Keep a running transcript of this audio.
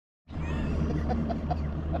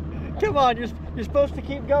Come on, you're supposed to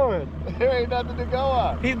keep going. There ain't nothing to go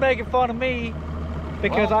on. He's making fun of me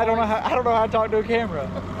because Well, I don't know how to talk to a camera.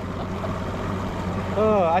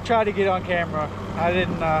 Oh, I tried to get on camera. I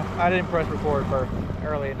didn't press record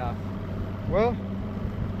early enough. Well,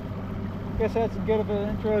 guess that's as good of an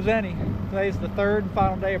intro as any. Today's the third and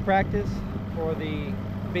final day of practice for the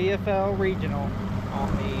BFL regional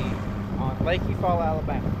on Lake Fall,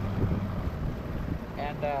 Alabama.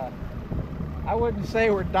 And I wouldn't say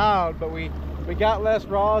we're dialed, but we got less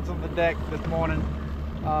rods on the deck this morning.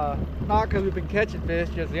 Not because we've been catching fish,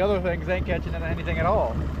 just the other things ain't catching anything at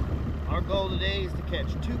all. Our goal today is to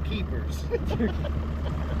catch 2 keepers.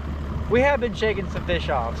 We have been shaking some fish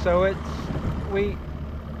off, so it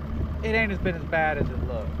ain't been as bad as it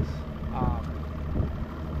looks.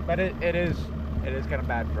 But it is kind of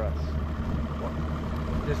bad for us.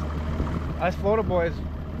 Just us Florida boys,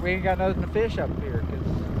 we ain't got nothing to fish up here because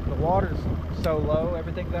the water's so low.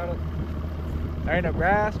 Everything's out of. There ain't no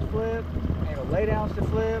grass to flip, ain't no laydowns to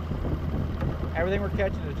flip. Everything we're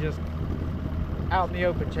catching is just out in the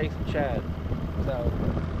open chasing shad. So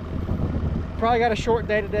probably got a short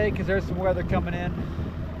day today because there's some weather coming in.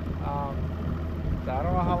 So I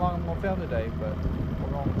don't know how long I'm gonna film today, but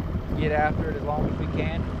we're gonna get after it as long as we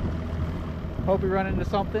can. Hope we run into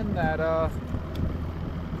something that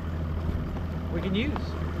we can use.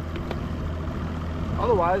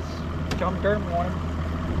 Otherwise, come tournament morning,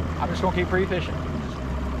 I'm just gonna keep free fishing.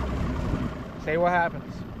 See what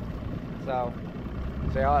happens. So,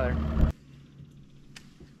 see y'all later.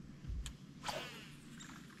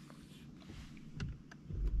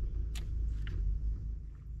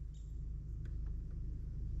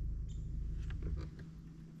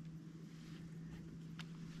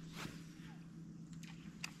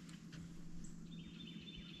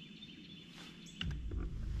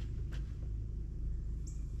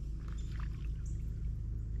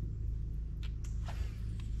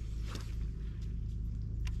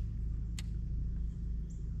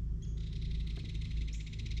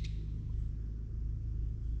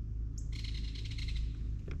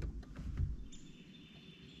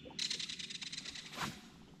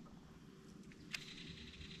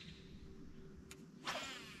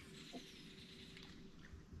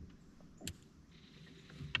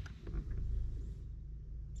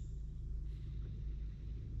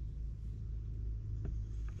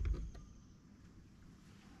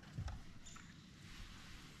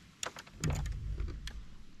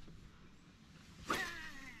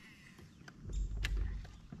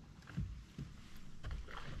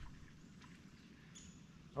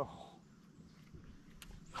 Oh,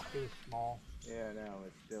 it was small. Yeah, no,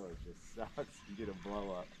 it just sucks. You get a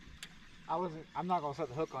blow up. I'm not gonna set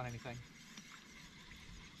the hook on anything.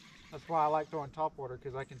 That's why I like throwing top water,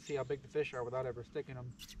 because I can see how big the fish are without ever sticking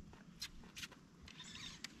them.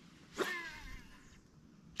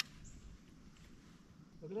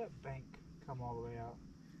 Look at that bank come all the way out.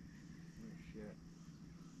 Oh shit.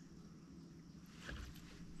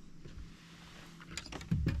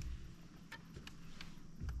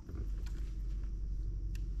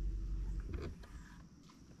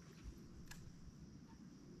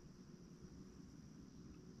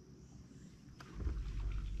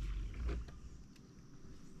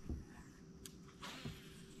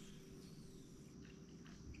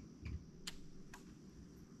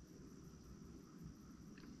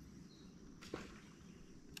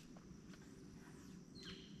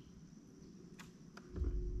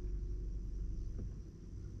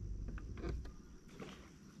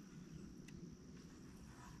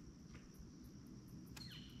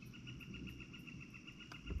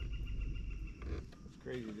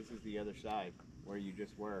 Crazy, this is the other side where you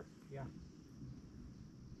just were. Yeah.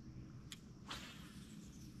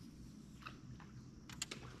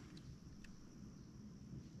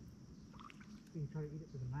 You try to eat it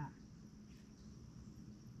with a mat.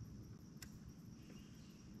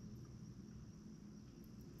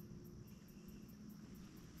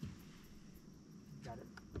 Got it.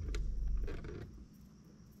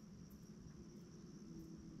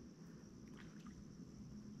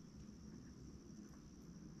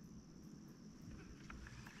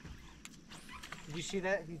 Did you see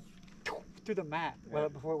that? He threw the mat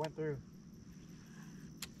before it went through.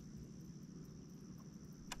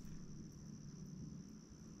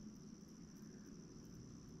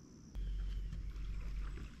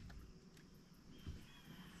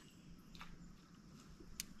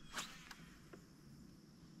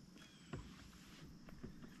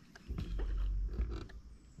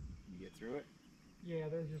 You get through it? Yeah,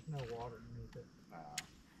 there's just no water underneath it.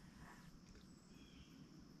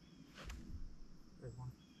 There's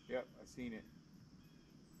one. Yep, I've seen it.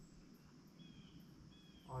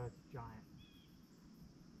 Oh, it's giant.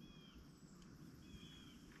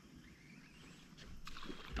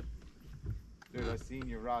 Dude, I seen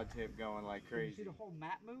your rod tip going like Did you crazy. see the whole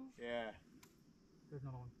mat move? Yeah. There's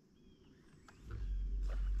another one.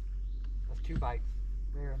 That's 2 bites.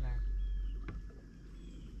 There and there.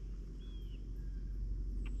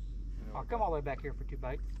 I'll come all the way back here for 2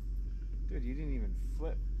 bites. Dude, you didn't even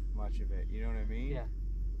flip much of it. You know what I mean? Yeah.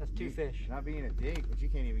 That's 2 fish. Not being a dig, but you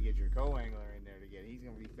can't even get your co-angler in there to get. He's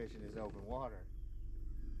gonna be fishing his open water.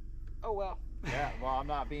 Oh well. Yeah. Well, I'm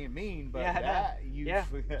not being mean, but Yeah, that you. Yeah.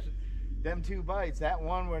 Them 2 bites. That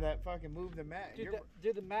one where that fucking moved the mat.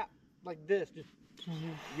 Did the mat like this? Just.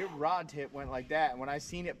 Your rod tip went like that, and when I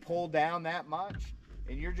seen it pull down that much,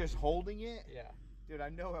 and you're just holding it. Yeah. Dude, I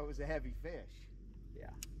know it was a heavy fish. Yeah.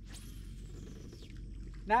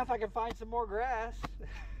 Now if I can find some more grass.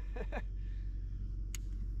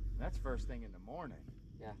 That's first thing in the morning.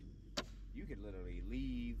 Yeah. You could literally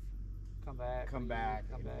leave, come back,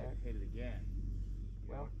 hit it again.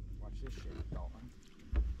 Well, watch this shit, Dalton.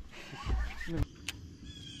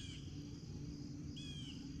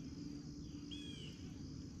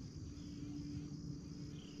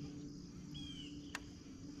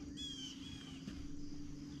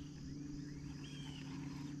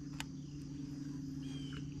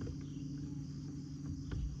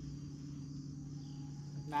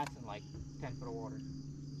 Mat's in like 10 foot of water.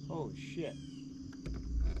 Holy shit.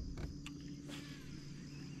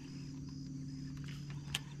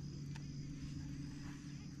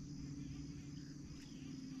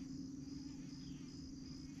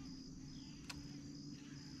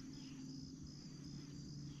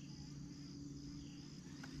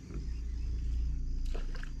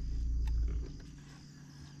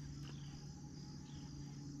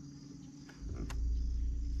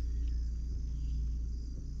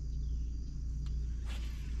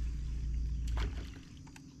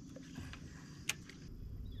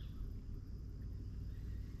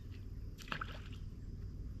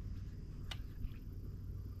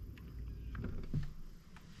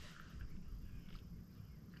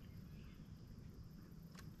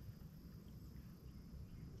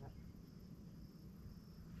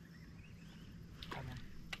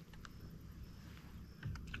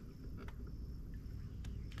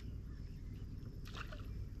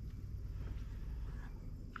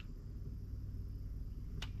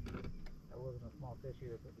 That wasn't a small fish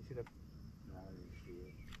either, but you see the. No, I didn't see it.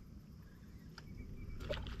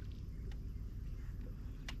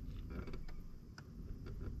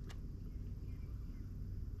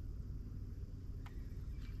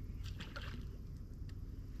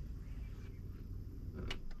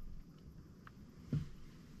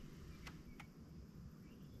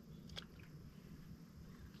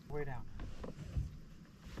 Way down.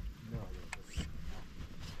 No, I didn't.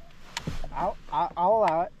 I'll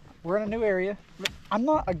allow it. We're in a new area. I'm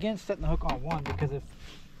not against setting the hook on one because if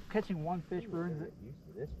catching one fish ruins it. Used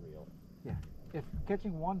to this reel. Yeah. If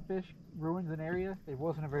catching one fish ruins an area, it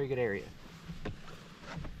wasn't a very good area.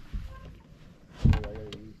 Dude, I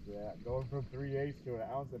gotta use that. Going from 3/8 to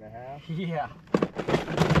 1.5 ounces. Yeah.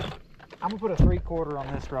 I'm gonna put a 3/4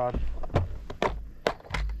 on this rod.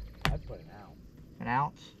 I'd put an ounce. An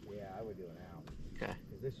ounce? Yeah, I would do an ounce. Okay.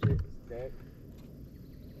 Because this shit is thick.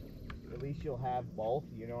 At least you'll have both,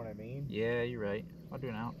 you know what I mean? Yeah, you're right. I'll do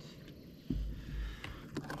an ounce.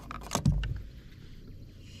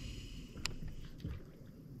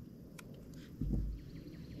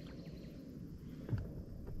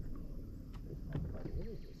 What is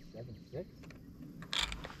this? 7.6?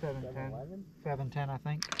 710. 7.11? 710, I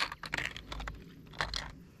think.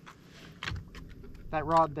 That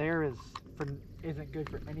rod there isn't good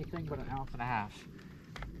for anything but 1.5 ounces.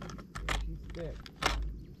 She's thick.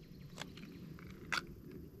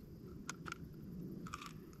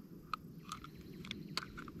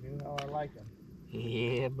 You know how I like them.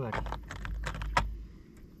 Yeah, buddy.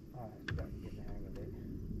 Alright, starting to get the hang of it.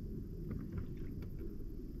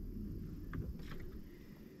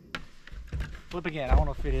 Flip again. I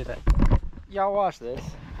want to fit it that. Y'all watch this.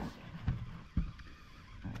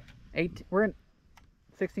 We're in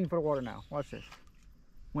 16 foot of water now. Watch this.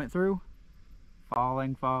 Went through.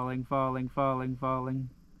 Falling, falling, falling, falling, falling.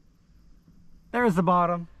 There's the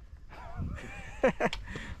bottom.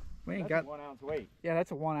 We ain't That's got a 1 ounce weight. Yeah,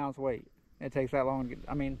 that's a 1 ounce weight. It takes that long to get.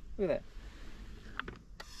 I mean, look at that.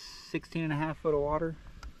 16.5 foot of water.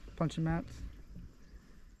 Punching mats.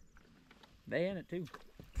 They in it too.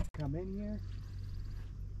 Come in here.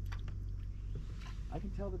 I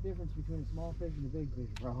can tell the difference between a small fish and a big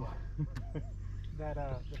fish, bro. The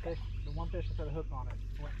one fish that put a hook on it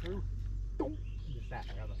went through. Just sat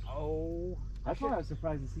there. I was like, oh. That's why I was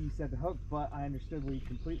surprised to see you said the hook, but I understood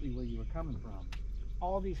completely where you were coming from.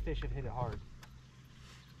 All these fish have hit it hard.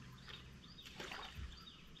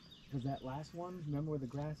 Because that last one, remember where the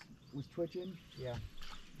grass was twitching? Yeah.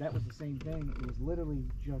 That was the same thing. It was literally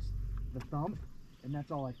just the thump, and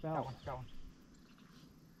that's all I felt. Got one.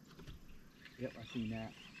 Yep, I seen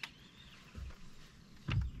that.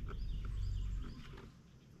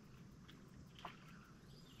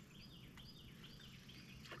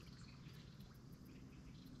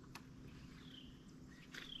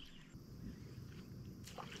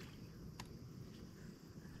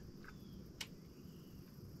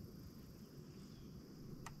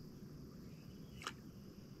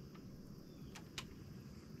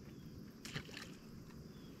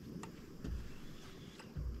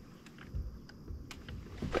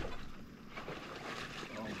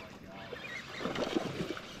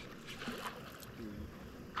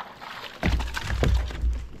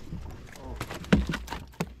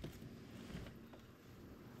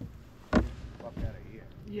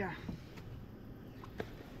 Yeah.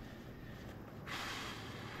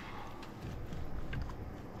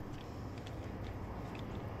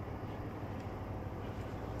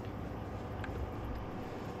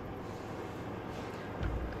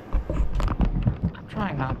 I'm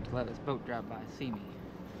trying not to let this boat drive by and see me.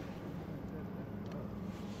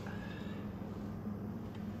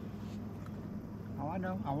 Oh, I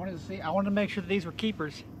know. I wanted to make sure that these were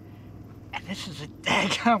keepers. And this is a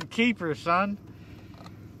daggum keeper, son.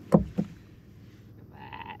 Look at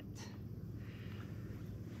that.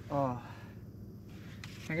 Oh.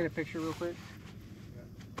 Can I get a picture real quick? Yeah.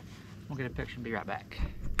 We'll get a picture and be right back.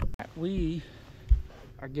 We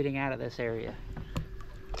are getting out of this area.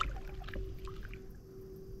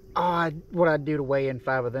 Oh, what I'd do to weigh in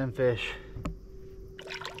 5 of them fish.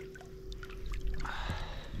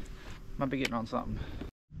 Might be getting on something.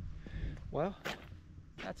 Well,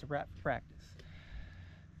 that's a wrap for practice.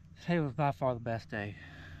 Today was by far the best day.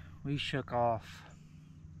 We shook off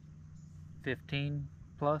 15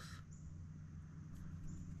 plus.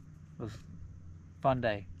 It was a fun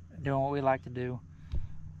day. Doing what we like to do.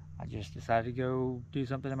 I just decided to go do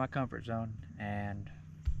something in my comfort zone and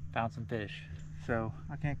found some fish. So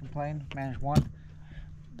I can't complain. Managed one.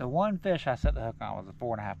 The one fish I set the hook on was a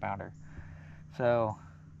 4.5 pounder. So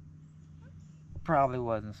probably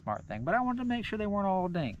wasn't a smart thing, but I wanted to make sure they weren't all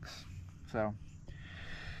dinks. So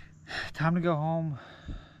time to go home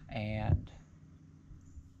and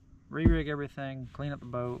re-rig everything, clean up the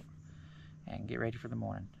boat, and get ready for the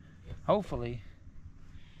morning. Hopefully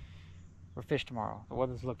we'll fish tomorrow. The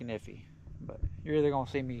weather's looking iffy, but you're either gonna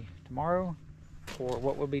see me tomorrow or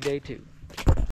what will be day 2.